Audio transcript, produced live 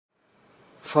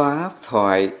Pháp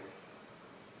thoại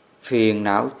Phiền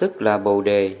não tức là Bồ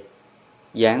đề.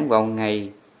 Giảng vào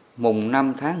ngày mùng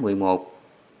 5 tháng 11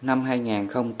 năm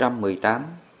 2018.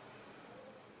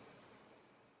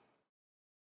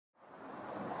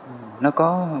 Nó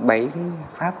có 7 cái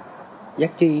pháp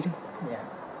giác chi đó.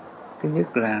 Thứ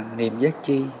nhất là niệm giác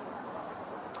chi.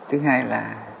 Thứ hai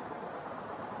là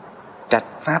trạch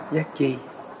pháp giác chi.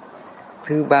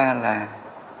 Thứ ba là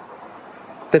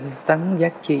tinh tấn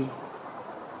giác chi.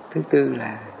 Thứ tư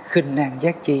là khinh an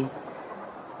giác chi.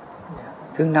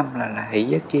 Thứ năm là hỷ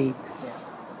giác chi.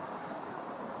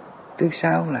 Thứ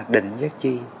sáu là định giác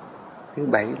chi. Thứ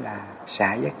bảy là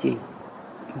xả giác chi.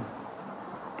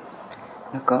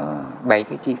 Nó có 7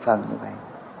 cái chi phần như vậy.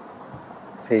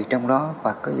 Thì trong đó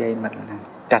Phật có dạy mình là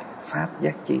trạch pháp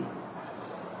giác chi.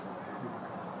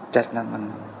 Trạch là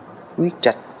mình quyết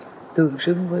trạch tương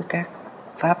xứng với các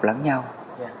pháp lẫn nhau.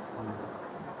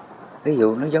 Ví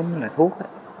dụ nó giống như là thuốc ấy.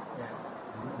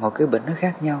 Một cái bệnh nó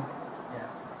khác nhau,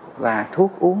 và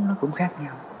thuốc uống nó cũng khác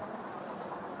nhau.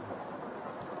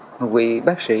 Một vị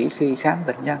bác sĩ khi khám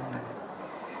bệnh nhân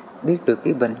biết được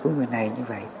cái bệnh của người này như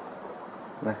vậy,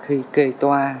 và khi kê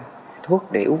toa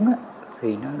thuốc để uống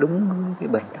thì nó đúng với cái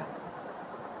bệnh đó.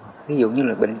 Ví dụ như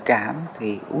là bệnh cảm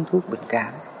thì uống thuốc bệnh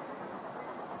cảm,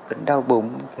 bệnh đau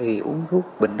bụng thì uống thuốc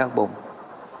bệnh đau bụng,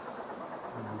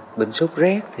 bệnh sốt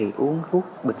rét thì uống thuốc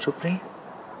bệnh sốt rét.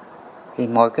 Thì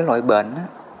mọi cái loại bệnh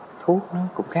thuốc nó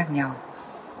cũng khác nhau,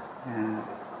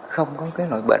 không có cái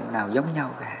loại bệnh nào giống nhau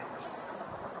cả,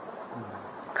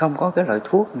 không có cái loại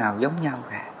thuốc nào giống nhau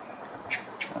cả.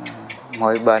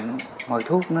 Mọi bệnh, mọi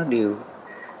thuốc nó đều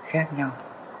khác nhau.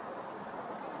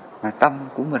 Mà tâm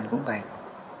của mình cũng vậy.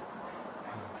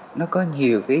 Nó có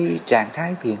nhiều cái trạng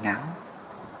thái phiền não.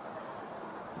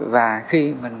 Và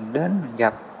khi mình đến mình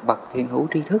gặp bậc thiện hữu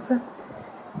tri thức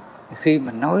khi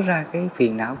mình nói ra cái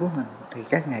phiền não của mình thì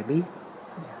các ngài biết,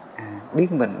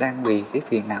 biết mình đang bị cái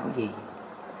phiền não gì,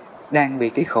 đang bị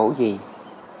cái khổ gì.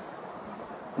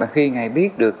 Và khi ngài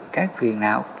biết được các phiền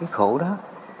não, cái khổ đó,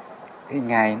 thì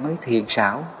ngài mới thiền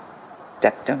xảo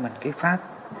trạch cho mình cái pháp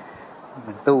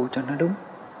mình tu cho nó đúng,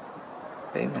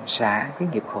 để mình xả cái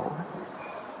nghiệp khổ đó.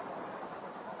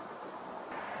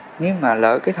 Nếu mà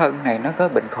lỡ cái thân này nó có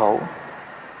bệnh khổ,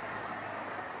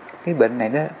 cái bệnh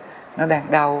này nó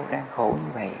đang đau, đang khổ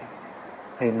như vậy,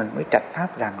 thì mình mới trạch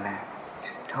pháp rằng là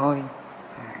thôi,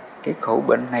 cái khổ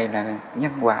bệnh này là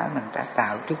nhân quả mình đã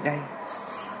tạo trước đây.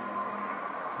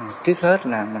 Trước hết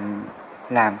là mình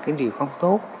làm cái điều không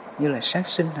tốt, như là sát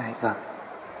sinh hại vật.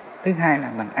 Thứ hai là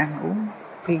mình ăn uống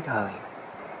phi thời,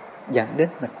 dẫn đến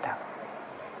bệnh tật.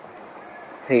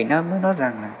 Thì nó mới nói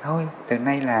rằng là thôi, từ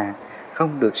nay là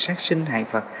không được sát sinh hại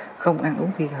vật, không ăn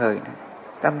uống phi thời nữa.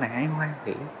 Tâm này hãy hoan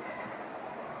hỷ,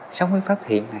 sống với pháp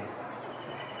thiện này.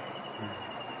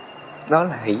 Đó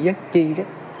là hỷ giác chi đó.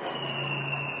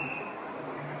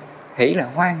 Hỷ là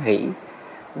hoan hỷ,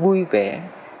 vui vẻ,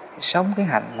 sống cái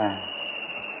hạnh là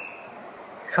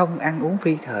không ăn uống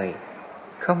phi thời,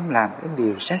 không làm cái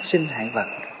điều sát sinh hại vật.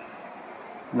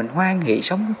 Mình hoan hỷ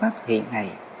sống cái pháp thiện này,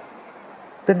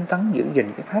 tinh tấn giữ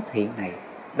gìn cái pháp thiện này.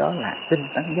 Đó là tinh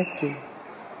tấn giác chi.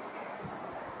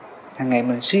 Hàng ngày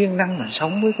mình siêng năng mình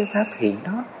sống với cái pháp thiện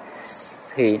đó,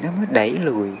 thì nó mới đẩy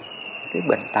lùi cái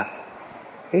bệnh tật,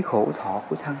 cái khổ thọ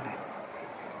của thân này.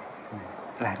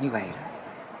 Là như vậy đó.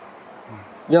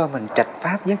 Do mình trạch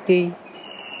pháp giác chi,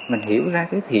 mình hiểu ra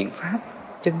cái thiện pháp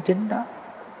chân chính đó,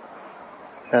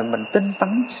 rồi mình tinh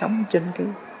tấn sống trên cái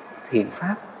thiện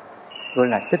pháp, gọi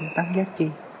là tinh tấn giác chi.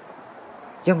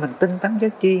 Do mình tinh tấn giác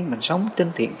chi, mình sống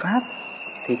trên thiện pháp,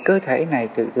 thì cơ thể này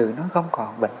từ từ nó không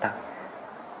còn bệnh tật.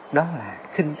 Đó là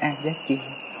khinh an giác chi.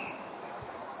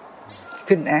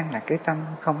 Khinh an là cái tâm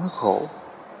không có khổ,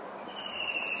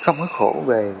 không có khổ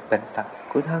về bệnh tật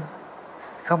của thân,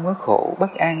 không có khổ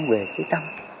bất an về cái tâm,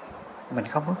 mình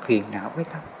không có phiền não với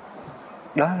tâm.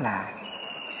 Đó là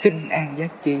khinh an giác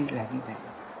chi là như vậy.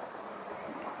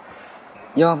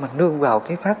 Do mình nương vào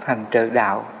cái pháp hành trợ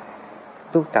đạo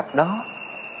tu tập đó,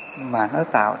 mà nó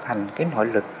tạo thành cái nội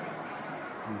lực,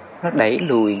 nó đẩy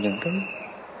lùi những cái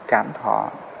cảm thọ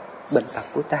bệnh tật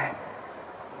của ta.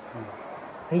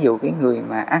 Ví dụ cái người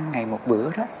mà ăn ngày một bữa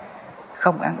đó,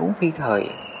 không ăn uống phi thời,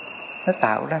 nó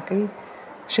tạo ra cái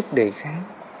sức đề kháng,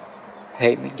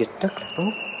 hệ miễn dịch rất là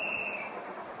tốt.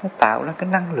 Nó tạo ra cái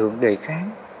năng lượng đề kháng,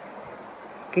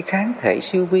 cái kháng thể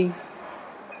siêu vi.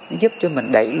 Nó giúp cho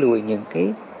mình đẩy lùi những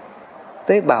cái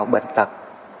tế bào bệnh tật,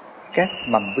 các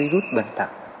mầm virus bệnh tật.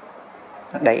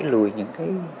 Nó đẩy lùi những cái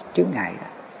chướng ngại đó.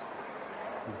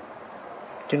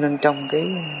 Cho nên trong cái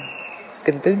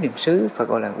kinh tứ niệm xứ phải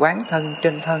gọi là quán thân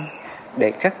trên thân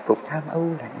để khắc phục tham ưu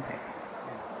là như vậy.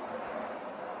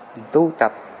 Mình tu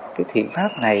tập cái thiện pháp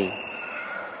này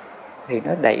thì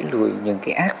nó đẩy lùi những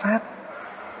cái ác pháp,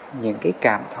 những cái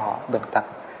cảm thọ bệnh tật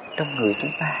trong người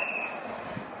chúng ta.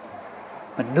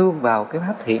 Mình nương vào cái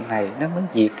pháp thiện này nó mới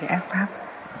diệt cái ác pháp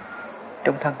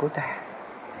trong thân của ta.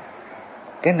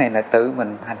 Cái này là tự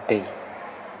mình hành trì,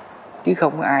 chứ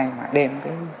không có ai mà đem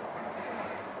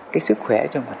cái sức khỏe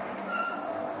cho mình.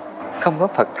 Không có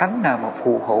Phật Thánh nào mà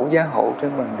phù hộ gia hộ cho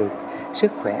mình được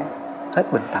sức khỏe hết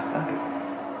bệnh tật đó được.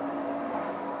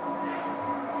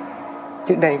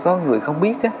 Trước đây có người không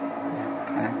biết á,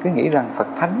 cứ nghĩ rằng Phật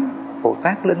Thánh Bồ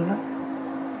Tát Linh đó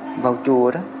vào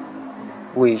chùa đó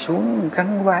quỳ xuống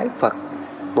khấn vái Phật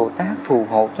Bồ Tát phù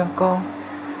hộ cho con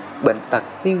bệnh tật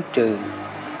tiêu trừ.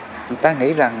 Người ta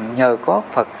nghĩ rằng nhờ có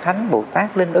Phật Thánh Bồ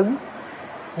Tát Linh ứng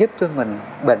giúp cho mình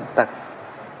bệnh tật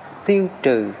tiêu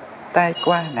trừ, tai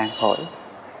qua nạn khỏi.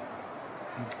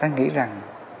 Người ta nghĩ rằng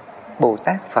Bồ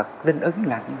Tát Phật Linh ứng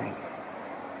làm như vậy.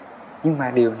 Nhưng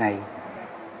mà điều này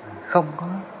không có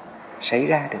xảy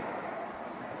ra được.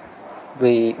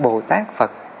 Vì Bồ Tát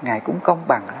Phật Ngài cũng công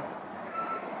bằng lắm.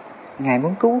 Ngài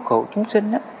muốn cứu khổ chúng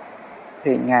sinh á,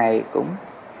 thì Ngài cũng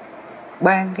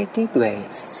ban cái trí tuệ,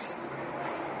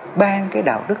 ban cái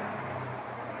đạo đức,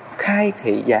 khai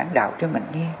thị giảng đạo cho mình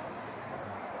nghe.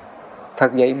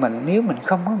 Thật vậy mình nếu mình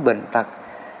không có bệnh tật,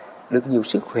 được nhiều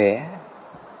sức khỏe,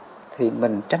 thì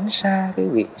mình tránh xa cái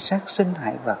việc sát sinh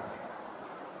hại vật,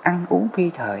 ăn uống phi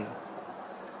thời,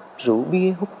 rượu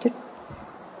bia hút chích.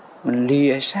 Mình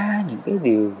lìa xa những cái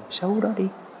điều xấu đó đi.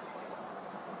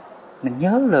 Mình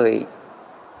nhớ lời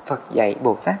Phật dạy,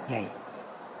 Bồ Tát dạy.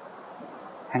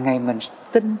 Hàng ngày mình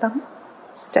tinh tấn,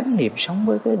 chánh niệm sống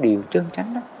với cái điều chân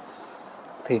chánh đó,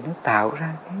 thì nó tạo ra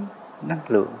cái năng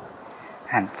lượng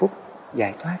hạnh phúc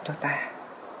giải thoát cho ta.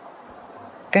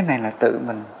 Cái này là tự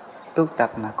mình tu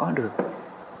tập mà có được,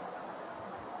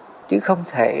 chứ không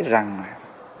thể rằng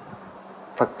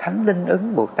Phật Thánh Linh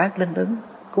ứng, Bồ Tát Linh ứng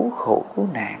cứu khổ cứu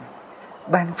nạn,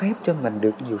 ban phép cho mình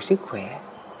được nhiều sức khỏe,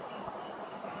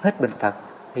 hết bệnh tật,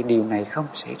 thì điều này không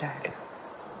xảy ra được.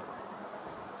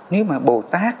 Nếu mà Bồ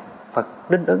Tát Phật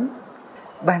Linh ứng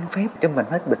ban phép cho mình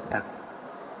hết bệnh tật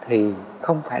thì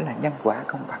không phải là nhân quả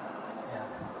công bằng.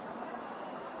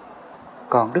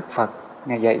 Còn Đức Phật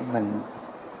Ngài dạy mình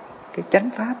cái chánh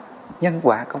pháp nhân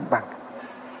quả công bằng.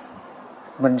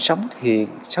 Mình sống thiện,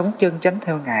 sống chân chánh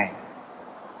theo Ngài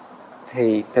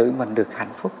thì tự mình được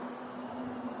hạnh phúc.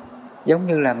 Giống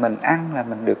như là mình ăn là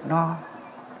mình được no,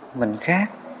 mình khát,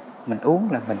 mình uống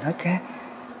là mình hết khát.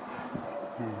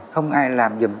 Không ai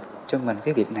làm giùm cho mình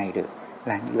cái việc này được,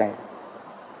 là như vậy.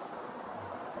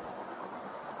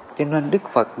 Cho nên Đức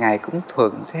Phật Ngài cũng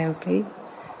thuận theo cái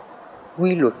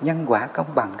quy luật nhân quả công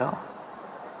bằng đó.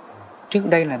 Trước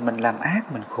đây là mình làm ác,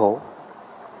 mình khổ.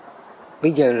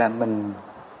 Bây giờ là mình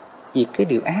diệt cái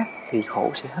điều ác thì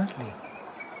khổ sẽ hết liền.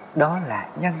 Đó là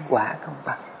nhân quả công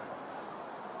bằng.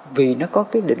 Vì nó có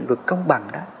cái định luật công bằng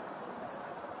đó.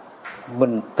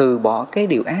 Mình từ bỏ cái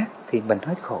điều ác thì mình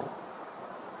hết khổ.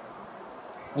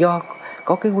 Do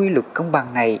có cái quy luật công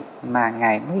bằng này mà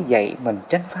Ngài mới dạy mình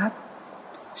chánh pháp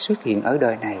xuất hiện ở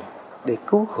đời này để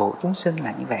cứu khổ chúng sinh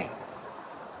là như vậy.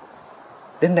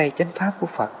 Đến đây chánh pháp của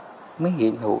Phật mới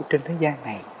hiện hữu trên thế gian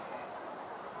này.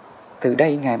 Từ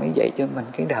đây Ngài mới dạy cho mình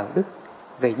cái đạo đức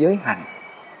về giới hạnh.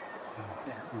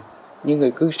 Như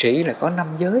người cư sĩ là có 5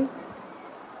 giới.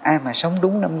 Ai mà sống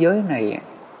đúng 5 giới này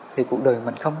thì cuộc đời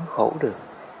mình không khổ được.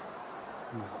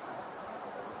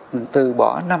 Mình từ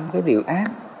bỏ 5 cái điều ác: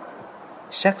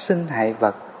 sát sinh hại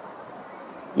vật,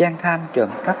 gian tham trộm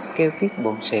cắp keo kiết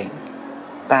bộn xẻn,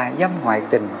 tà dâm ngoại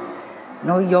tình,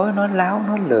 nói dối nói láo,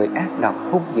 nói lời ác độc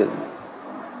hung dữ,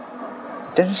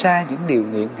 tránh xa những điều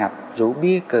nghiện ngập, rượu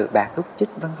bia cờ bạc hút chích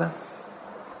vân vân.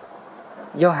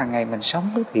 Do hàng ngày mình sống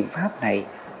với thiện pháp này,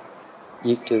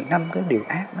 diệt trừ 5 cái điều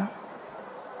ác đó,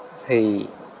 thì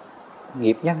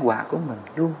nghiệp nhân quả của mình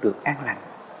luôn được an lành.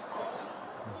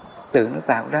 Tự nó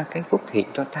tạo ra cái phúc thiện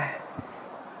cho ta,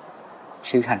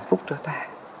 sự hạnh phúc cho ta,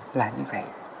 là như vậy.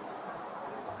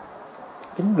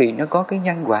 Chính vì nó có cái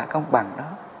nhân quả công bằng đó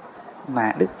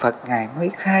mà Đức Phật Ngài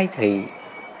mới khai thị,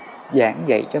 giảng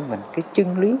dạy cho mình cái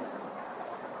chân lý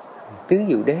tứ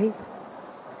diệu đế.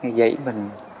 Ngài dạy mình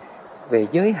về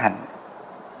giới hạnh,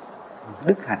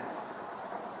 đức hạnh,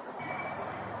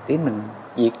 để mình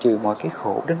diệt trừ mọi cái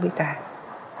khổ đến với ta,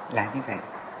 là như vậy.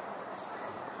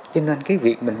 Cho nên cái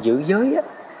việc mình giữ giới á,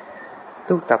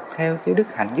 tu tập theo cái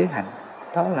đức hạnh giới hạnh,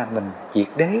 đó là mình diệt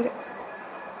đế đó.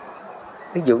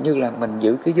 Ví dụ như là mình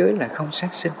giữ cái giới là không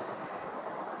sát sinh,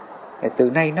 thì từ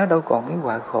nay nó đâu còn cái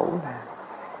quả khổ là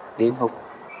địa ngục,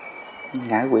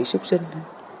 ngạ quỷ súc sinh.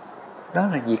 Đó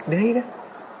là diệt đế đó.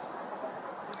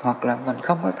 Hoặc là mình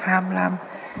không có tham lam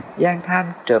gian tham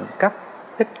trộm cắp,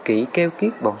 ích kỷ keo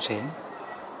kiết bòn sẻn,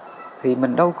 thì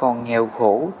mình đâu còn nghèo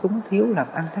khổ, túng thiếu, làm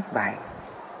ăn thất bại.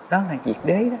 Đó là diệt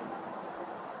đế đó.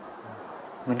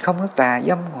 Mình không có tà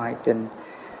dâm ngoại tình,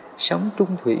 sống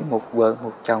trung thủy một vợ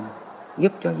một chồng,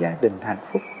 giúp cho gia đình hạnh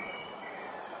phúc.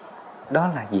 Đó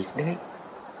là diệt đế.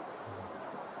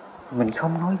 Mình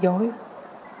không nói dối,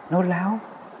 nói láo,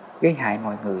 gây hại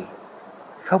mọi người,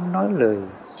 không nói lời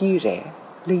chia rẽ,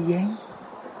 ly gián,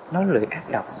 nói lời ác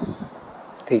độc,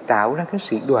 thì tạo ra cái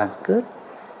sự đoàn kết,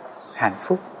 hạnh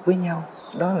phúc với nhau.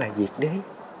 Đó là diệt đế.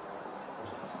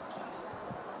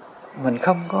 Mình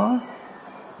không có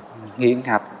nghiện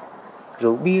ngập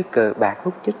rượu bia cờ bạc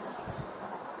hút chích,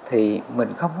 thì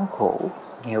mình không có khổ,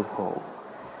 nghèo khổ,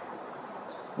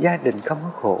 gia đình không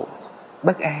có khổ,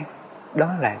 bất an. Đó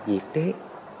là diệt đế.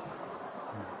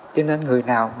 Cho nên người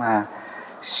nào mà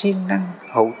siêng năng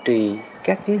hậu trì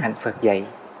các giới hạnh Phật dạy,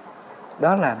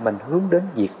 đó là mình hướng đến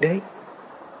diệt đế.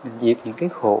 Mình diệt những cái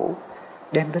khổ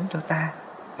đem đến cho ta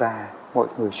và mọi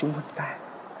người xung quanh ta.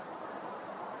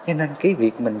 Cho nên cái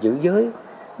việc mình giữ giới,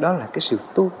 đó là cái sự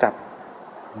tu tập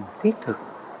thiết thực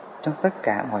cho tất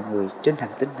cả mọi người trên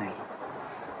hành tinh này.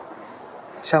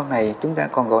 Sau này chúng ta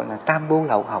còn gọi là tam vô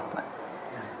lậu học.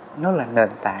 Nó là nền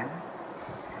tảng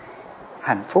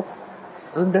hạnh phúc,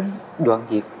 hướng đến đoạn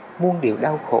diệt muôn điều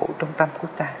đau khổ trong tâm của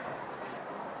ta.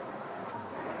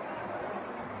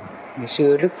 Ngày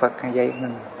xưa Đức Phật dạy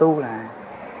mình tu là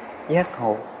giác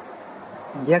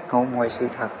ngộ mọi sự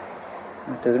thật.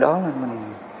 Từ đó là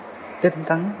mình tinh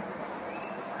tấn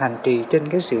hành trì trên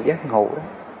cái sự giác ngộ đó,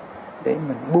 để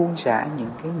mình buông xả những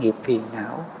cái nghiệp phiền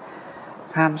não,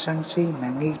 tham sân si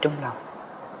mạng nghi trong lòng.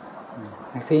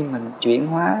 Khi mình chuyển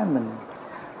hóa, mình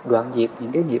đoạn diệt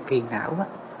những cái nghiệp phiền não đó,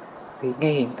 thì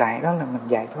ngay hiện tại đó là mình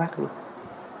giải thoát luôn.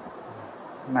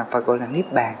 Mà Phật gọi là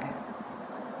niết bàn.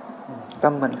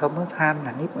 Tâm mình không có tham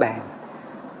là niết bàn,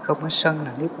 không có sân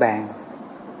là niết bàn,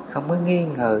 không có nghi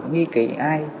ngờ, nghi kỵ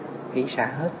ai, hỷ xả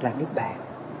hết là niết bàn.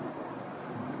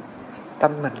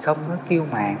 Tâm mình không có kiêu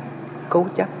mạn, cố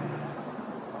chấp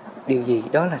điều gì,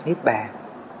 đó là niết bàn.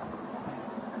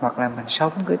 Hoặc là mình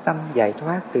sống cái tâm giải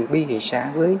thoát từ bi hỷ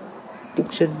xả với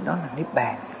chúng sinh, đó là niết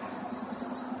bàn.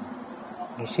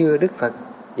 Ngày xưa Đức Phật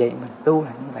dạy mình tu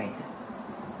là như vậy.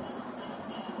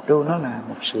 Tu nó là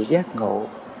một sự giác ngộ,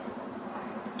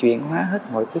 chuyển hóa hết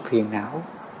mọi cái phiền não,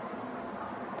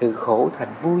 từ khổ thành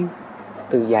vui,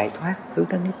 từ giải thoát hướng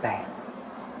đến niết bàn.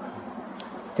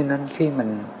 Cho nên khi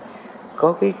mình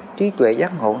có cái trí tuệ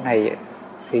giác ngộ này,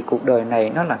 thì cuộc đời này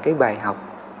nó là cái bài học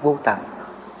vô tận.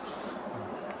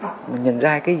 Mình nhìn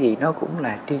ra cái gì nó cũng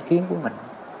là tri kiến của mình.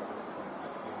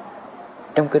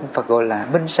 Trong kinh Phật gọi là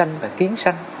minh sanh và kiến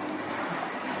sanh.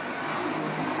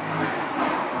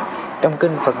 Trong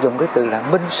kinh Phật dùng cái từ là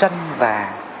minh sanh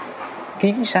và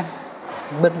kiến sanh.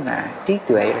 Minh là trí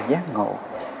tuệ, là giác ngộ.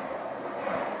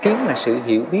 Kiến là sự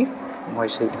hiểu biết mọi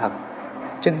sự thật,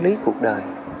 chân lý cuộc đời.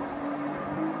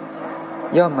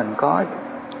 Do mình có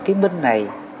cái minh này,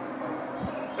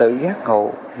 tự giác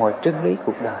ngộ mọi chân lý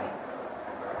cuộc đời.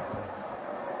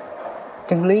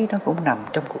 Chân lý nó cũng nằm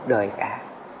trong cuộc đời cả,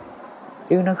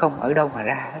 chứ nó không ở đâu mà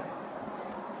ra hết.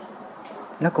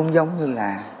 Nó cũng giống như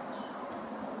là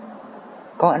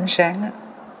có ánh sáng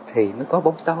thì mới có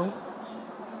bóng tối,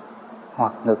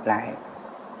 hoặc ngược lại,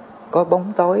 có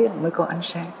bóng tối mới có ánh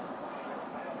sáng.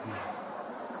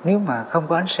 Nếu mà không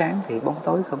có ánh sáng thì bóng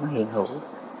tối không có hiện hữu,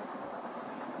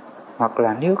 hoặc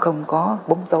là nếu không có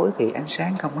bóng tối thì ánh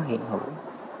sáng không có hiện hữu.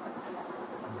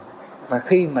 Và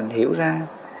khi mình hiểu ra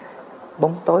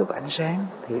bóng tối và ánh sáng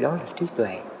thì đó là trí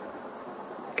tuệ.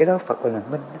 Cái đó Phật gọi là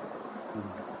minh.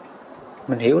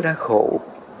 Mình hiểu ra khổ,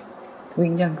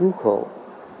 nguyên nhân của khổ,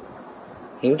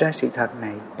 hiểu ra sự thật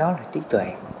này, đó là trí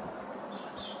tuệ.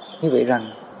 Như vậy rằng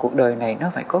cuộc đời này nó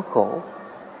phải có khổ.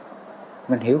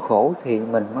 Mình hiểu khổ thì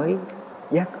mình mới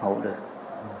giác ngộ được.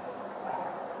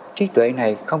 Trí tuệ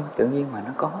này không tự nhiên mà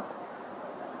nó có.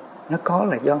 Nó có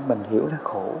là do mình hiểu ra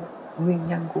khổ, nguyên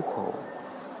nhân của khổ.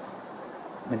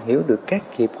 Mình hiểu được các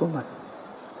nghiệp của mình,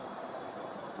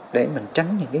 để mình tránh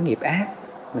những cái nghiệp ác,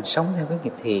 mình sống theo cái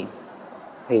nghiệp thiện,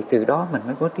 thì từ đó mình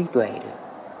mới có trí tuệ được.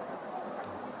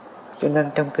 Cho nên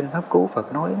trong kinh Pháp Cú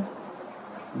Phật nói,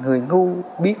 người ngu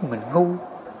biết mình ngu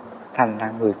thành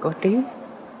là người có trí.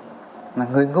 Mà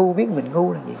người ngu biết mình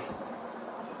ngu là gì?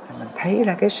 Là mình thấy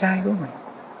ra cái sai của mình,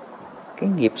 cái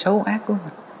nghiệp xấu ác của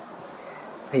mình,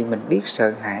 thì mình biết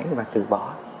sợ hãi và từ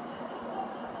bỏ.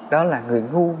 Đó là người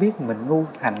ngu biết mình ngu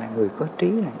thành là người có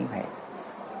trí, là như vậy.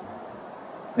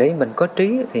 Để mình có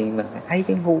trí thì mình phải thấy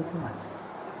cái ngu của mình,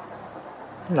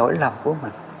 cái lỗi lầm của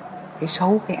mình, cái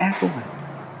xấu, cái ác của mình.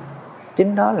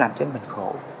 Chính đó làm cho mình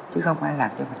khổ, chứ không ai làm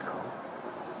cho mình khổ.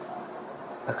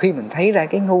 Và khi mình thấy ra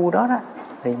cái ngu đó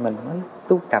thì mình mới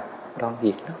tu tập đoạn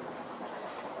diệt nó.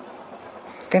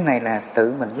 Cái này là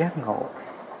tự mình giác ngộ,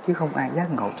 chứ không ai giác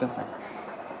ngộ cho mình.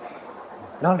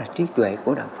 Đó là trí tuệ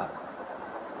của đạo Phật.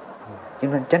 Cho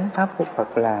nên chánh pháp của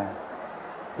Phật là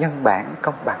nhân bản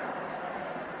công bằng,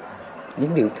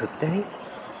 những điều thực tế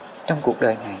trong cuộc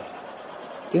đời này,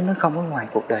 chứ nó không có ngoài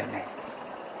cuộc đời này.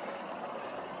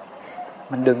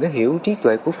 Mình đừng có hiểu trí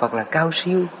tuệ của Phật là cao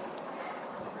siêu.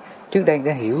 Trước đây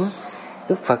người ta hiểu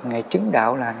Đức Phật Ngài chứng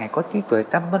đạo là Ngài có trí tuệ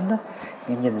tâm minh đó.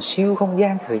 Ngài nhìn siêu không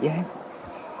gian thời gian.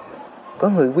 Có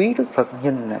người quý Đức Phật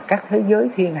nhìn các thế giới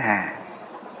thiên hà.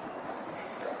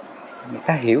 Người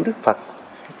ta hiểu Đức Phật,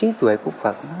 cái trí tuệ của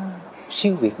Phật nó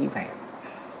siêu việt như vậy.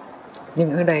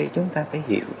 Nhưng ở đây chúng ta phải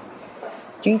hiểu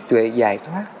trí tuệ giải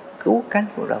thoát, cứu cánh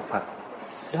của đạo Phật.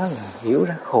 Đó là hiểu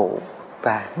ra khổ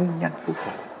và nguyên nhân của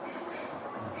khổ.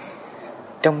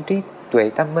 Trong trí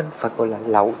tuệ tâm minh, Phật gọi là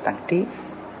lậu tận trí.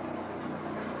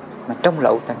 Mà trong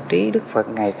lậu tận trí, Đức Phật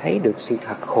Ngài thấy được sự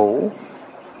thật khổ,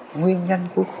 nguyên nhân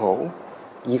của khổ,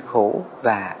 diệt khổ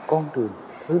và con đường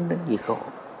hướng đến diệt khổ.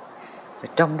 Và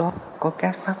trong đó có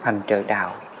các pháp hành trợ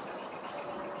đạo,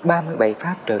 37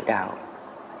 pháp trợ đạo,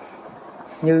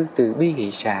 như từ bi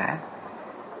hỷ xả,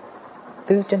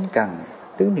 tứ chánh cần,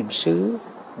 tứ niệm xứ,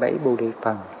 7 bồ đề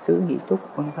phần, tứ nghĩ túc,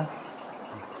 vân vân.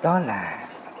 Đó là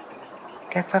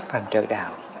các pháp hành trợ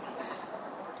đạo.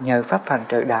 Nhờ pháp hành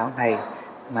trợ đạo này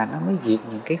mà nó mới diệt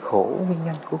những cái khổ, nguyên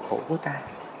nhân của khổ của ta.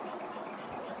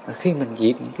 Và khi mình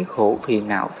diệt những cái khổ phiền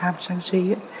não tham sân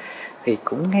si thì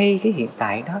cũng ngay cái hiện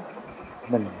tại đó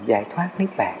mình giải thoát niết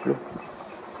bàn luôn.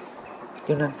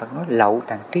 Cho nên Phật nói lậu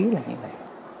tận trí là như vậy.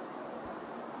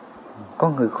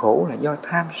 Con người khổ là do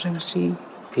tham sân si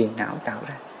phiền não tạo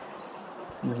ra.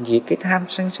 Mình diệt cái tham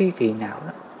sân si phiền não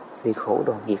đó thì khổ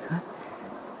đoạn diệt hết.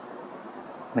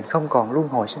 Mình không còn luân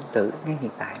hồi sinh tử ngay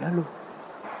hiện tại đó luôn.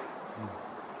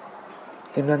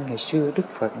 Cho nên ngày xưa Đức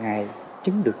Phật Ngài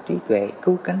chứng được trí tuệ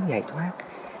cứu cánh giải thoát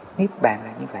niết bàn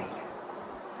là như vậy.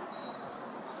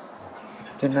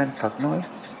 Cho nên Phật nói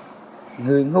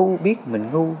người ngu biết mình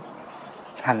ngu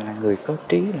thành là người có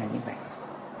trí là như vậy.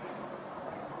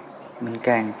 Mình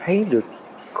càng thấy được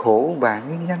khổ và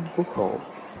nguyên nhân của khổ,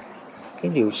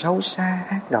 cái điều xấu xa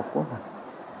ác độc của mình,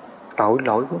 tội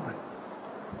lỗi của mình,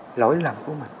 lỗi lầm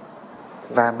của mình,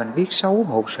 và mình biết xấu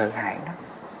hổ sợ hãi đó,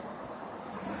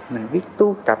 mình biết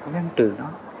tu tập ngăn trừ nó,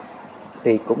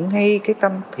 thì cũng ngay cái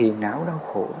tâm phiền não đau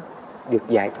khổ được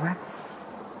giải thoát.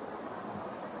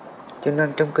 Cho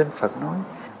nên trong kinh Phật nói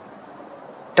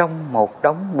trong một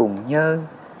đống bùn nhơ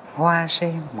hoa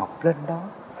sen mọc lên đó.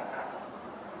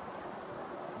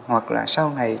 Hoặc là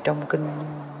sau này trong kinh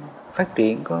Phát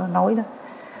Triển có nói đó,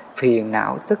 phiền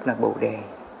não tức là bồ đề.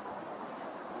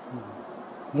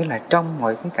 Nghĩa là trong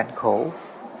mọi cái cảnh khổ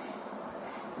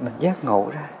mình giác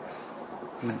ngộ ra,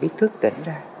 mình biết thức tỉnh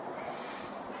ra,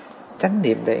 chánh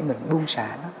niệm để mình buông xả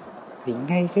nó, thì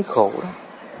ngay cái khổ đó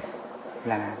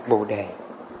là bồ đề.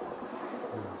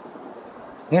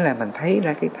 Nghĩa là mình thấy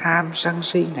ra cái tham sân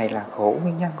si này là khổ,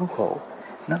 nguyên nhân của khổ,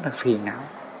 nó là phiền não.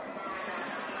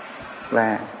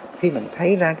 Và khi mình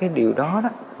thấy ra cái điều đó,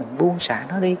 mình buông xả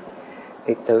nó đi,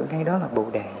 thì tự ngay đó là bồ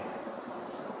đề.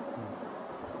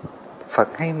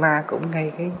 Phật hay ma cũng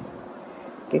ngay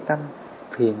cái tâm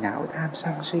phiền não tham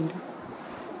sân si đó.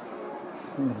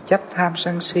 Mình chấp tham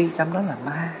sân si, tâm đó là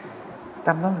ma,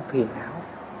 tâm đó là phiền não.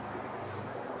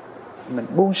 Mình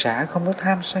buông xả không có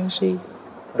tham sân si,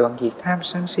 đoạn diệt tham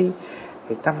sân si,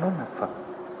 thì tâm đó là Phật,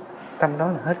 tâm đó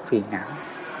là hết phiền não,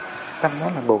 tâm đó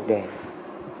là bồ đề.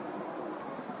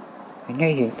 Thì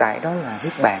ngay hiện tại đó là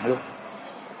niết bàn luôn.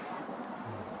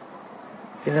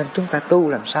 Cho nên chúng ta tu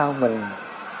làm sao mình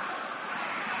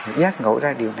giác ngộ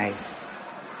ra điều này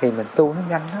thì mình tu nó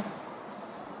nhanh lắm.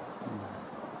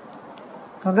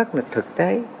 Nó rất là thực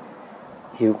tế,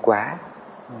 hiệu quả,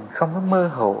 không có mơ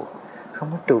hồ, không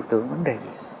có trừu tượng vấn đề gì.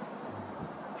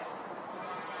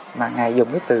 Mà Ngài dùng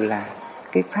cái từ là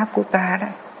cái pháp của ta đó,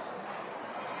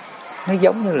 nó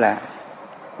giống như là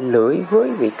lưỡi với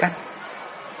vị canh.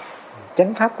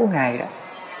 Chánh pháp của Ngài đó,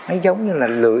 nó giống như là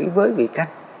lưỡi với vị canh.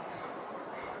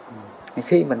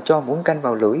 Khi mình cho muỗng canh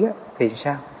vào lưỡi á, thì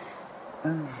sao?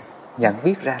 Nhận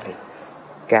biết ra liền,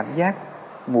 cảm giác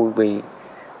mùi vị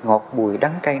ngọt bùi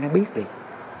đắng cay nó biết liền,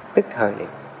 tức thời liền.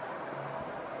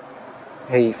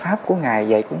 Thì pháp của Ngài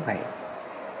vậy cũng vậy.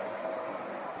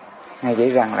 Ngài dạy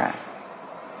rằng là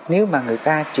nếu mà người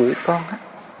ta chửi con á,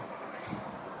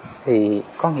 thì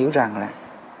con hiểu rằng là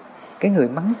cái người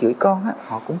mắng chửi con á,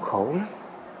 họ cũng khổ lắm.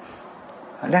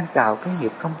 Họ đang tạo cái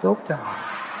nghiệp không tốt cho họ.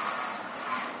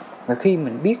 Và khi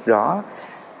mình biết rõ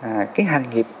cái hành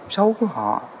nghiệp xấu của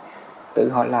họ, tự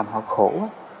họ làm họ khổ á,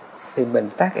 thì mình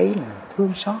tác ý là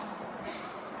thương xót.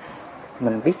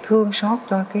 Mình biết thương xót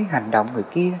cho cái hành động người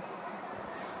kia.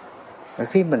 Và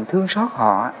khi mình thương xót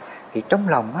họ thì trong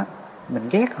lòng á, mình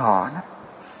ghét họ đó,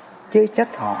 chê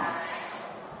trách họ,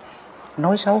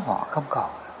 nói xấu họ không còn.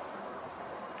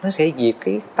 Nó sẽ diệt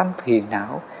cái tâm phiền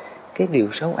não, cái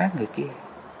điều xấu ác người kia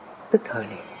tức thời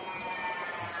liền.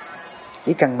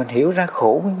 Chỉ cần mình hiểu ra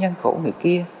khổ, nguyên nhân khổ người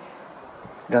kia,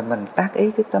 rồi mình tác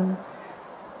ý cái tâm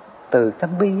từ tâm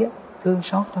bi á, thương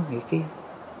xót cho người kia,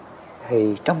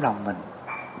 thì trong lòng mình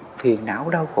phiền não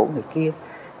đau khổ người kia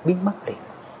biến mất liền.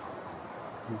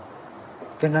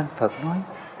 Cho nên Phật nói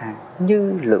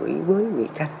như lưỡi với vị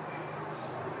canh.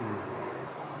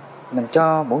 Mình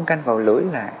cho muỗng canh vào lưỡi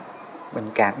là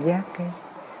mình cảm giác cái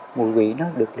mùi vị nó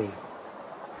được liền,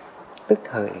 tức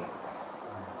thời liền.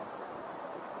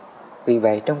 Vì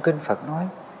vậy trong kinh Phật nói,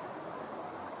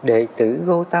 đệ tử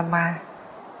Gotama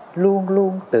luôn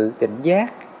luôn tự tỉnh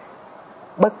giác,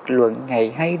 bất luận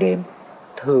ngày hay đêm,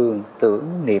 thường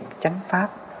tưởng niệm chánh pháp.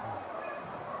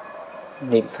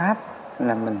 Niệm pháp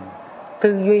là mình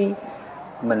tư duy,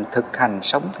 mình thực hành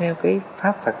sống theo cái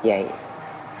pháp Phật dạy.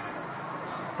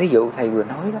 Ví dụ thầy vừa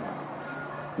nói đó,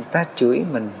 người ta chửi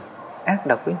mình ác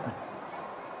độc với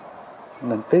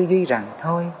mình tư duy rằng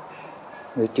thôi,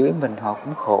 người chửi mình họ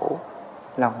cũng khổ,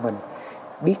 lòng mình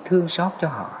biết thương xót cho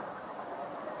họ,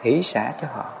 hỷ xả cho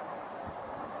họ,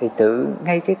 thì tự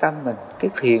ngay cái tâm mình,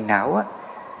 cái phiền não á,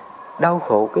 đau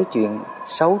khổ cái chuyện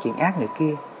xấu, chuyện ác người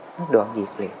kia nó đoạn diệt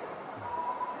liền.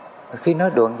 Và khi nó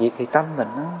đoạn diệt thì tâm mình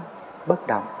nó bất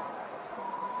động,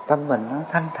 tâm mình nó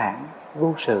thanh thản,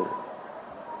 vô sự,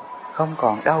 không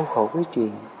còn đau khổ cái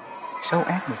chuyện xấu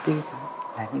ác người kia.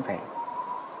 Là như vậy.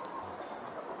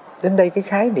 Đến đây cái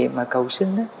khái niệm mà cầu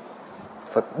sinh á,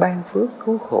 Phật ban phước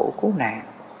cứu khổ cứu nạn,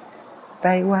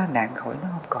 tai qua nạn khỏi nó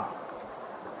không còn.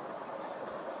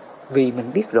 Vì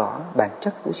mình biết rõ bản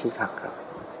chất của sự thật rồi.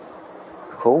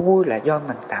 Khổ vui là do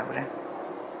mình tạo ra.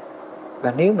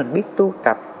 Và nếu mình biết tu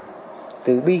tập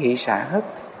từ bi hỷ xả hết,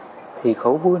 thì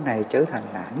khổ vui này trở thành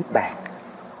là niết bàn.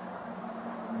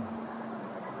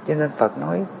 Cho nên Phật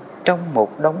nói, trong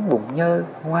một đống bùn nhơ,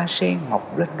 hoa sen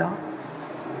mọc lên đó.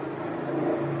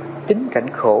 Chính cảnh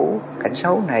khổ, cảnh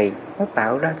xấu này nó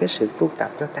tạo ra cái sự tu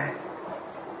tập cho ta.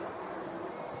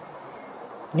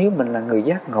 Nếu mình là người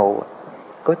giác ngộ,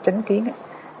 có chánh kiến,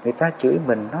 người ta chửi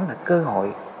mình nó là cơ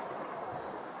hội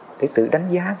để tự đánh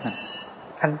giá mình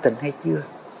thanh tịnh hay chưa,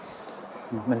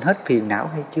 mình hết phiền não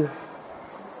hay chưa.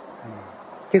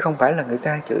 Chứ không phải là người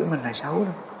ta chửi mình là xấu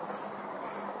đâu.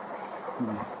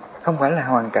 Không phải là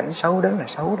hoàn cảnh xấu đó là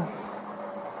xấu đâu.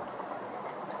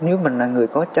 Nếu mình là người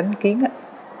có chánh kiến á,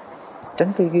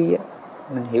 tránh tư duy á,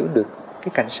 mình hiểu được cái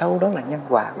cảnh xấu đó là nhân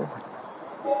quả của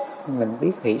mình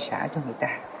biết hỷ xả cho người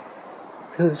ta,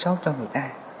 thương xót cho người ta,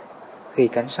 thì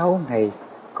cảnh xấu này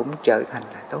cũng trở thành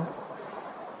là tốt.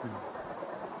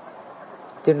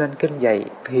 Cho nên kinh dạy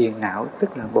phiền não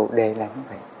tức là bồ đề là như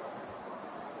vậy.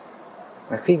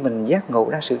 Và khi mình giác ngộ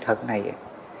ra sự thật này,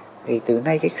 thì từ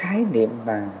nay cái khái niệm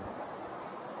mà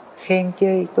khen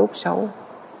chê tốt xấu,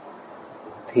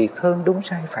 thiệt hơn đúng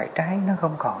sai phải trái nó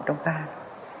không còn trong ta.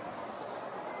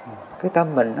 Cái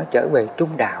tâm mình nó trở về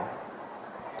trung đạo,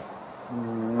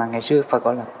 mà ngày xưa Phật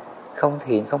gọi là không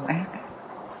thiện không ác.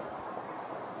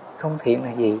 Không thiện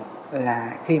là gì?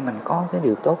 Là khi mình có cái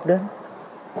điều tốt đến,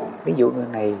 ví dụ người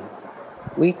này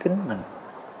quý kính mình,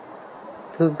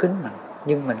 thương kính mình,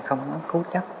 nhưng mình không có cố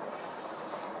chấp,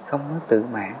 không có tự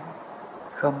mãn,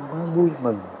 không có vui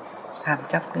mừng, tham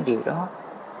chấp cái điều đó.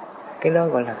 Cái đó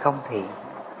gọi là không thiện.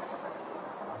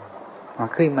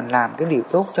 Hoặc khi mình làm cái điều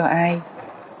tốt cho ai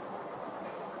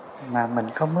mà mình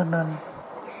không có nên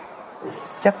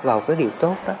chấp vào cái điều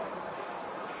tốt đó,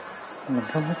 mình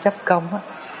không có chấp công á,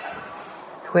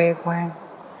 khoe khoang,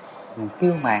 mình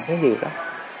kiêu mạn cái điều đó,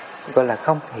 gọi là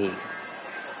không thiện.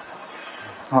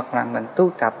 Hoặc là mình tu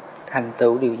tập thành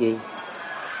tựu điều gì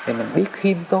thì mình biết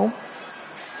khiêm tốn,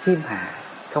 khiêm hạ,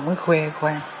 không có khoe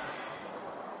khoang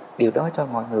điều đó cho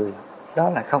mọi người, đó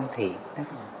là không thiện đó.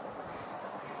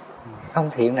 Không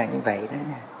thiện là như vậy đó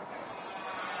nha.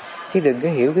 Chứ đừng có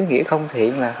hiểu cái nghĩa không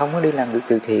thiện là không có đi làm việc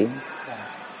từ thiện.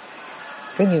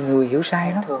 Có nhiều người hiểu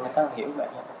sai lắm. Thường người ta hiểu vậy.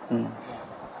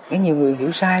 Có nhiều người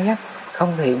hiểu sai á,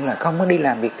 không thiện là không có đi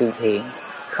làm việc từ thiện,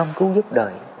 không cứu giúp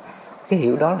đời. Cái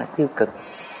hiểu đó là tiêu cực.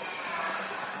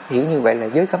 Hiểu như vậy là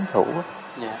giới cấm thủ.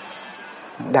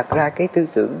 Đặt ra cái tư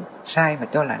tưởng sai mà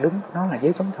cho là đúng, nó là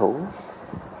giới cấm thủ.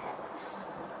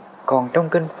 Còn trong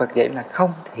kinh Phật dạy là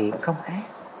không thiện không ác.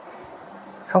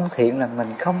 Không thiện là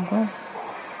mình không có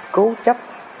cố chấp,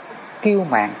 kiêu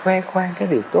mạn, khoe khoang cái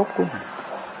điều tốt của mình.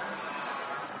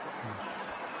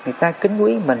 Người ta kính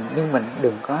quý mình, nhưng mình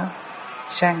đừng có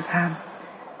sang tham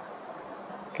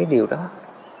cái điều đó.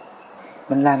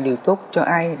 Mình làm điều tốt cho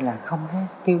ai là không có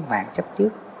kiêu mạn chấp trước,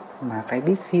 mà phải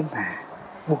biết khiêm hạ,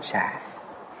 buông xả.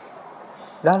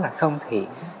 Đó là không thiện.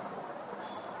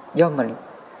 Do mình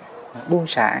buông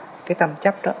xả cái tâm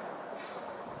chấp đó,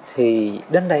 thì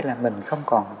đến đây là mình không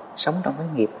còn sống trong cái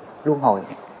nghiệp luân hồi.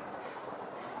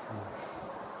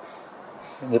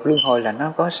 Nghiệp luân hồi là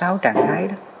nó có 6 trạng thái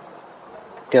đó: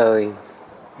 trời,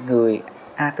 người,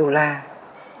 Atula,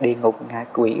 địa ngục, ngạ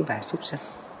quỷ và súc sinh.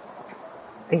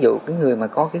 Ví dụ cái người mà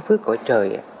có cái phước cõi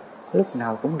trời, lúc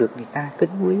nào cũng được người ta kính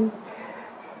quý,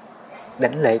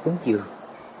 đảnh lễ cúng dường.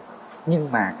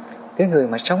 Nhưng mà cái người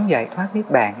mà sống giải thoát niết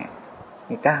bàn,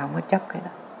 người ta không có chấp cái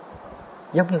đó.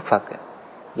 Giống như Phật,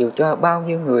 dù cho bao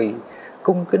nhiêu người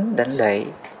cung kính đảnh lễ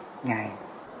Ngài,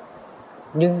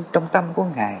 nhưng trong tâm của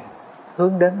Ngài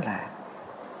hướng đến là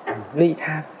ly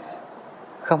tham,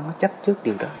 không có chấp trước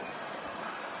điều đó.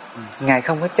 Ngài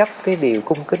không có chấp cái điều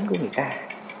cung kính của người ta,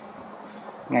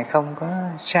 Ngài không có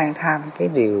sang tham cái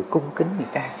điều cung kính người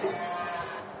ta,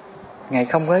 Ngài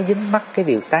không có dính mắc cái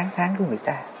điều tán thán của người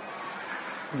ta,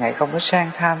 Ngài không có sang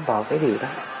tham vào cái điều đó.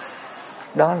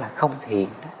 Đó là không thiện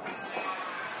đó.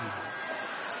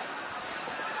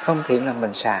 Không thiện là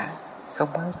mình xả, không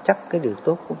có chấp cái điều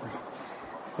tốt của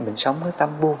mình sống với tâm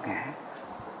vô ngã.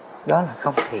 Đó là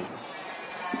không thiện.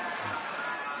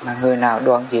 Mà người nào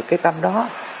đoạn diệt cái tâm đó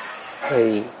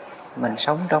thì mình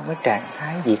sống trong cái trạng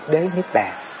thái diệt đế niết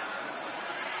bàn.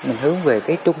 Mình hướng về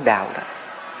cái trung đạo đó,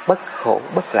 bất khổ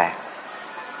bất lạc.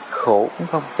 Khổ cũng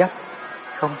không chấp,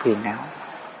 không phiền não.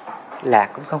 Lạc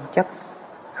cũng không chấp,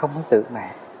 không có tự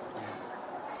mạn.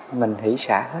 Mình hỷ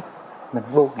xả hết, mình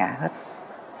vô ngã hết.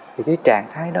 Thì cái trạng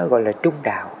thái đó gọi là trung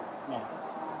đạo.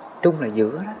 Trung là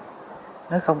giữa đó.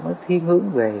 Nó không có thiên hướng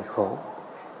về khổ,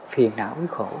 phiền não với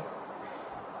khổ,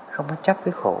 không có chấp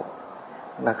cái khổ,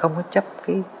 và không có chấp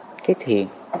cái thiện,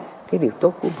 cái điều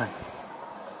tốt của mình.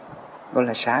 Gọi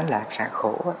là xả lạc, xả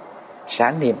khổ,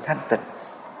 xả niềm thanh tịnh.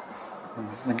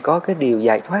 Mình có cái điều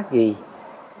giải thoát gì,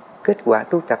 kết quả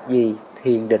tu tập gì,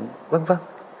 thiền định, vân vân,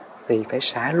 thì phải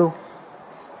xả luôn.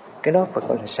 Cái đó phải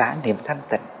gọi là xả niềm thanh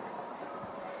tịnh.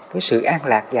 Cái sự an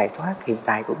lạc giải thoát hiện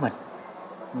tại của mình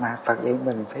mà Phật dạy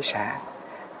mình phải xả,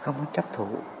 không có chấp thủ.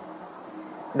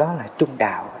 Đó là trung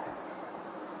đạo.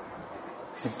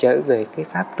 Mình trở về cái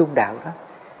pháp trung đạo đó,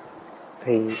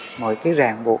 thì mọi cái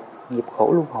ràng buộc nghiệp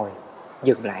khổ luân hồi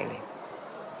dừng lại liền.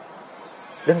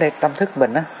 Đến đây tâm thức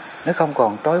mình á, nó không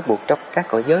còn trói buộc trong các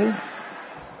cõi giới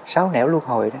 6 nẻo luân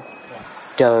hồi đó.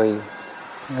 Trời,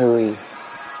 người,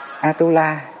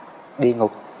 Atula, địa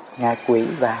ngục, ngạ quỷ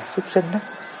và súc sinh đó,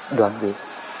 đoạn diệt.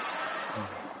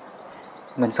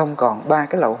 Mình không còn 3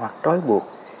 cái lậu hoặc trói buộc: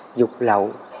 dục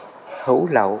lậu, hữu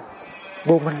lậu,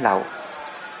 vô minh lậu,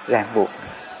 ràng buộc.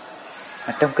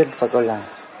 Trong kinh Phật gọi là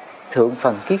thượng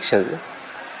phần kiết sử.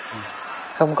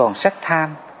 Không còn sắc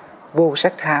tham, vô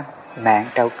sắc tham, mạng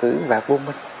trạo cử và vô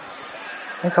minh.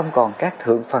 Nó không còn các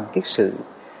thượng phần kiết sử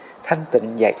thanh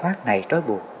tịnh giải thoát này trói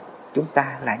buộc chúng ta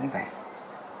là như vậy.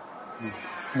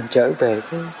 Mình trở về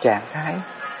cái trạng thái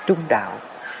trung đạo,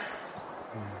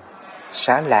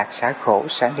 xả lạc, xả khổ,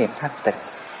 xả niệm thanh tịnh.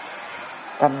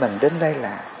 Tâm mình đến đây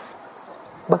là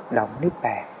bất động niết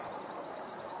bàn.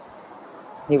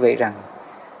 Như vậy rằng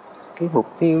cái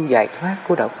mục tiêu giải thoát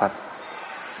của đạo Phật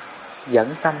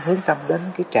dẫn tâm, hướng tâm đến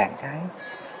cái trạng thái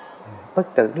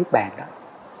bất tử niết bàn đó.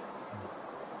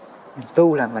 Mình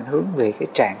tu là mình hướng về cái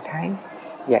trạng thái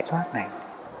giải thoát này,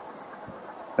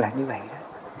 là như vậy đó.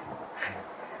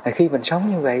 Khi mình sống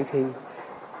như vậy thì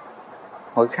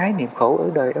mọi khái niệm khổ ở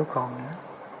đời đâu còn nữa.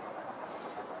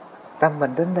 Tâm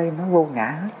mình đến đây nó vô ngã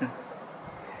hết rồi.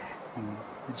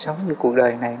 Mình sống như cuộc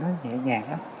đời này nó nhẹ nhàng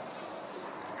lắm,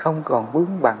 không còn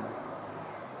vướng bận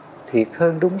thiệt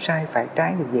hơn đúng sai phải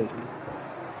trái điều gì.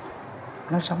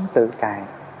 Nó sống tự tại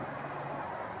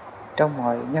trong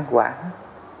mọi nhân quả hết,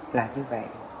 là như vậy.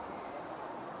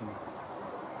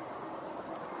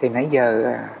 Thì nãy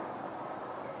giờ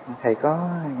Thầy có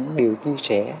những điều chia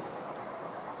sẻ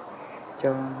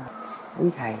cho quý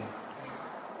Thầy.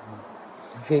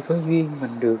 Khi có duyên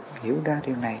mình được hiểu ra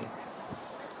điều này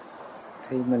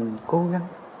thì mình cố gắng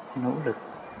nỗ lực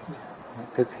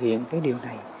thực hiện cái điều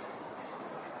này.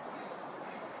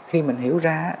 Khi mình hiểu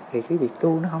ra thì cái việc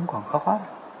tu nó không còn khó.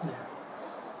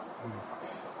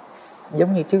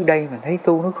 Giống như trước đây mình thấy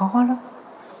tu nó khó lắm.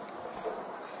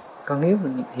 Còn nếu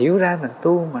mình hiểu ra mình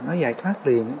tu mà nó giải thoát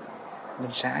liền, mình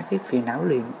xả cái phiền não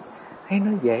liền, thấy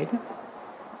nó dễ đó.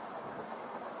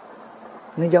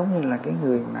 Nó giống như là cái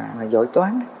người mà giỏi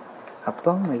toán, học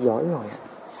toán mà giỏi rồi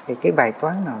thì cái bài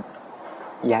toán nào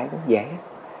giải cũng dễ.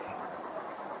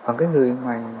 Còn cái người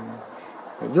mà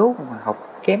dốt mà học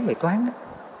kém bài toán đó,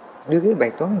 đưa cái bài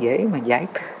toán dễ mà giải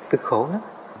cực khổ lắm,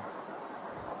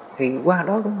 thì qua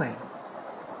đó cũng vậy.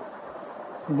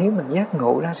 Nếu mình giác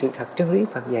ngộ ra sự thật chân lý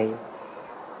Phật dạy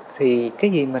thì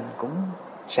cái gì mình cũng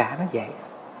xả nó vậy,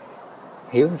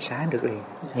 hiểu mình xả được liền,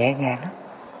 nhẹ nhàng lắm.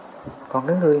 Còn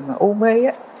cái người mà u mê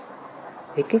á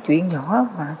thì cái chuyện nhỏ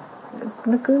mà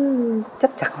nó cứ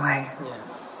chấp chặt hoài,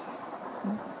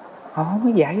 họ không có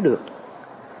giải được.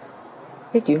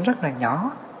 Cái chuyện rất là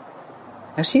nhỏ,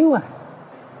 nhỏ xíu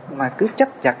mà cứ chấp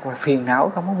chặt và phiền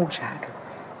não không có buông xả được.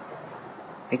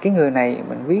 Thì cái người này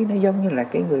mình ví nó giống như là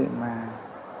cái người mà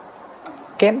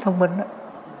kém thông minh đó,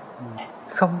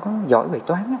 không có giỏi bài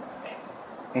toán đó.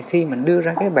 Thì khi mình đưa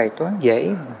ra cái bài toán dễ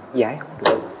mà giải không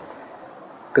được,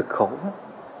 cực khổ đó.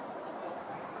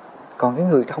 Còn cái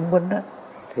người thông minh đó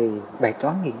thì bài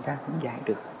toán gì người ta cũng giải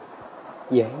được,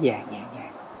 dễ dàng, nhẹ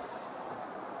nhàng.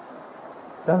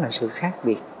 Đó là sự khác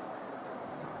biệt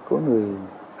của người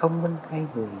thông minh hay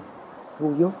người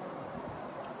ngu dốt,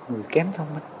 người kém thông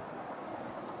minh.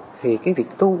 Thì cái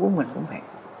việc tu của mình cũng vậy,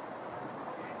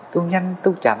 tu nhanh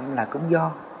tu chậm là cũng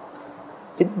do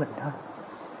chính mình thôi.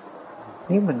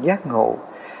 Nếu mình giác ngộ,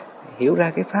 hiểu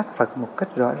ra cái pháp Phật một cách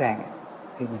rõ ràng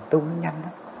thì mình tu nó nhanh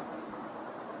lắm.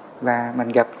 Và mình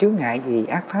gặp chướng ngại gì,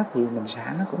 ác pháp gì mình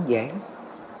xả nó cũng dễ lắm,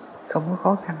 không có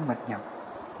khó khăn mệt nhọc.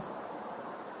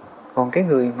 Còn cái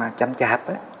người mà chậm chạp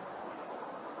á,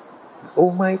 u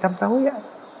mê tâm tối á,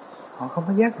 họ không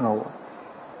có giác ngộ,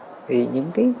 thì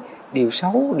những cái điều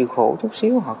xấu, điều khổ chút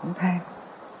xíu họ cũng than,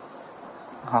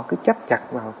 họ cứ chấp chặt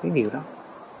vào cái điều đó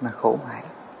mà khổ mãi,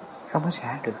 không có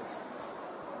xả được.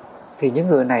 Thì những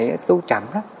người này tu chậm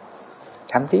lắm,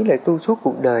 thậm chí là tu suốt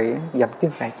cuộc đời dậm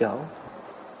chân tại chỗ,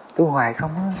 tu hoài không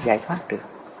có giải thoát được.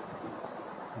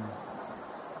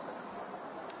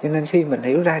 Cho nên khi mình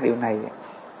hiểu ra điều này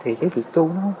thì cái việc tu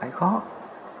nó không phải khó.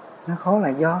 Nó khó là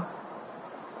do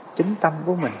chính tâm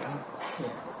của mình thôi.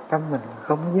 Tâm mình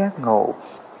không có giác ngộ,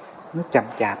 nó chậm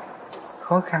chạp,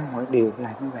 khó khăn mọi điều là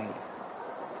như vậy.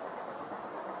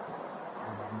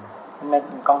 Nên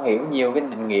con hiểu nhiều cái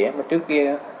định nghĩa mà trước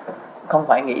kia không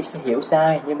phải nghĩ hiểu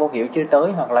sai, nhưng môn hiểu chưa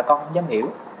tới hoặc là con không dám hiểu.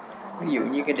 Ví dụ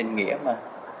như cái định nghĩa mà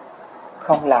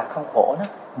không lạc không khổ đó,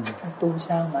 tu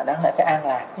sao mà đáng lẽ phải an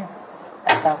lạc chứ,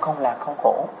 tại sao không lạc không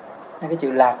khổ? Nên cái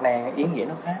chữ lạc này ý nghĩa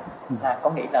nó khác. Lạc có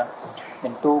nghĩa là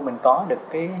mình tu mình có được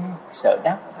cái sở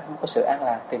đắc, không có sự an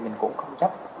lạc thì mình cũng không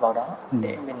chấp vào đó,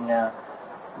 để mình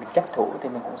chấp thủ thì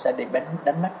mình cũng sẽ bị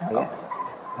đánh mất nó.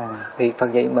 Thì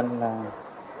Phật dạy mình là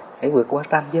phải vượt qua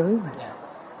tam giới mà.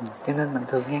 Cho nên mình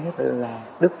thường nghe cái từ là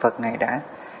Đức Phật Ngài đã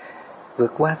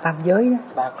vượt qua tam giới đó.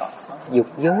 3 cõi sống. Dục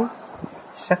giới,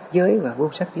 sắc giới và vô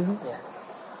sắc giới.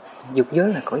 Dục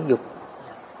giới là cõi dục,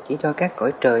 chỉ cho các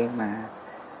cõi trời mà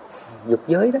dục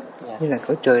giới đó, như là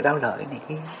cõi trời đau lợi này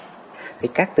kia. Thì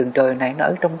các tầng trời này nó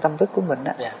ở trong tâm thức của mình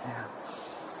đó.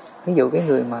 Ví dụ cái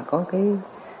người mà có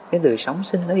cái đời sống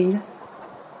sinh lý đó,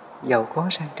 giàu có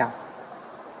sang trọng,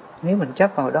 nếu mình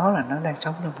chấp vào đó là nó đang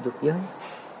sống trong dục giới.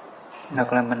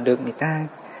 Hoặc là mình được người ta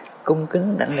cung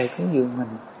kính đảnh lễ cúng dường mình,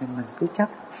 thì mình cứ chấp,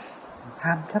 mình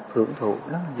tham chấp hưởng thụ,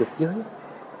 đó là dục giới.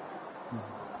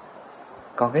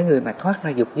 Còn cái người mà thoát ra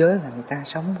dục giới là người ta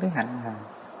sống cái hạnh là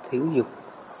thiểu dục,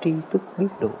 tri túc biết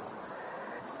đủ,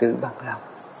 tự bằng lòng,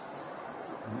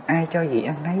 ai cho gì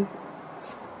ăn nấy.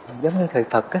 Giống như thời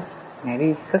Phật á, Ngài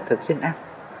đi khất thực xin ăn,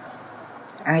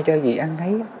 ai cho gì ăn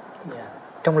nấy,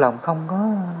 trong lòng không có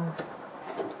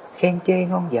khen chê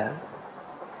ngon dở.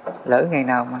 Lỡ ngày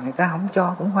nào mà người ta không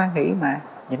cho cũng hoan hỉ mà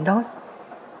nhịn đói,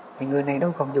 thì người này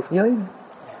đâu còn dục giới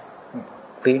nữa.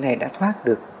 Vị này đã thoát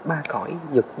được 3 cõi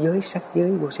dục giới, sắc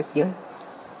giới, vô sắc giới.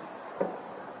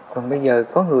 Còn bây giờ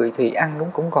có người thì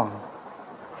ăn cũng còn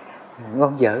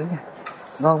ngon dở nha,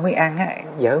 ngon mới ăn á,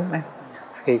 dở không ăn,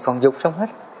 thì còn dục xong hết,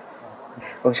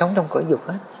 còn sống trong cõi dục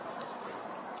hết.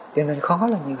 Cho nên khó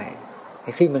là như vậy.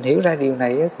 Thì khi mình hiểu ra điều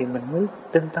này á, thì mình mới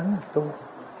tinh tấn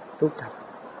tu tập.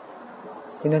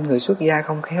 Cho nên người xuất gia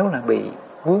không khéo là bị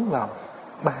vướng vào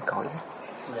 3 cõi,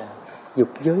 dục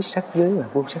giới, sắc giới và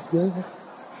vô sắc giới hết.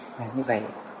 Là như vậy.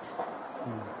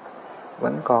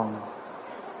 Vẫn còn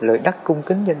lợi đắc cung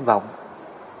kính danh vọng,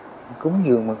 cúng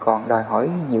dường mà còn đòi hỏi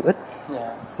nhiều ít,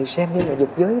 thì xem như là dục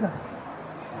giới rồi.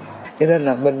 Cho nên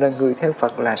là mình là người theo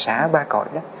Phật là xả 3 cõi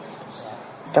đó.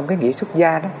 Trong cái nghĩa xuất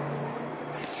gia đó,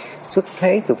 xuất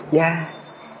thế tục gia,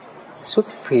 xuất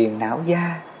phiền não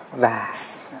gia và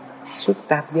xuất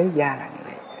tam giới gia là như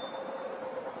vậy.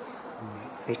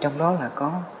 Thì trong đó là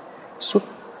có xuất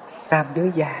tam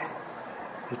giới gia.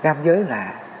 Thì tam giới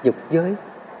là dục giới,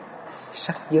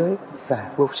 sắc giới và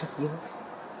vô sắc giới.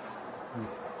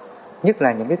 Nhất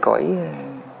là những cái cõi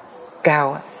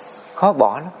cao á, khó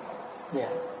bỏ lắm. Dạ.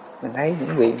 Mình thấy những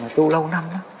vị mà tu lâu năm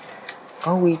á,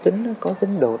 có uy tín á, có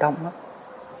tín đồ đông á,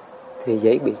 thì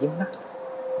dễ bị dính mắc.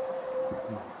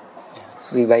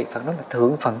 Vì vậy Phật nói là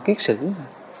thượng phần kiết sử mà.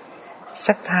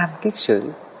 Sắc tham kiết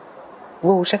sử,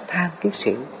 vô sắc tham kiết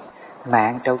sử,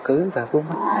 mạng trầu cử và vô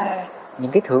mắt.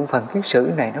 Những cái thượng phần kiết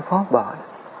sử này nó khó bỏ.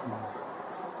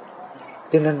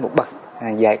 Cho nên một bậc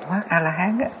giải thoát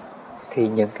A-la-hán á, thì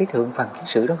những cái thượng phần kiết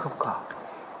sử đó không còn.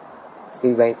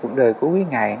 Vì vậy cuộc đời của quý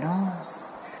ngài nó,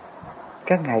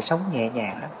 các ngài sống nhẹ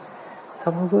nhàng lắm,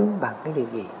 không có vướng bằng cái điều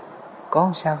gì,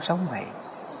 có sao sống vậy.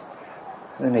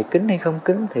 Người này kính hay không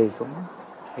kính thì cũng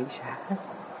phải xả hết,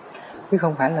 chứ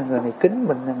không phải là người này kính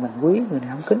mình quý, người này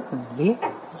không kính mình ghét,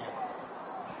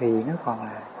 thì nó còn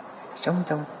là sống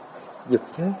trong dục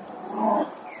giới,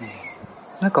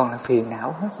 nó còn là phiền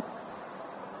não hết.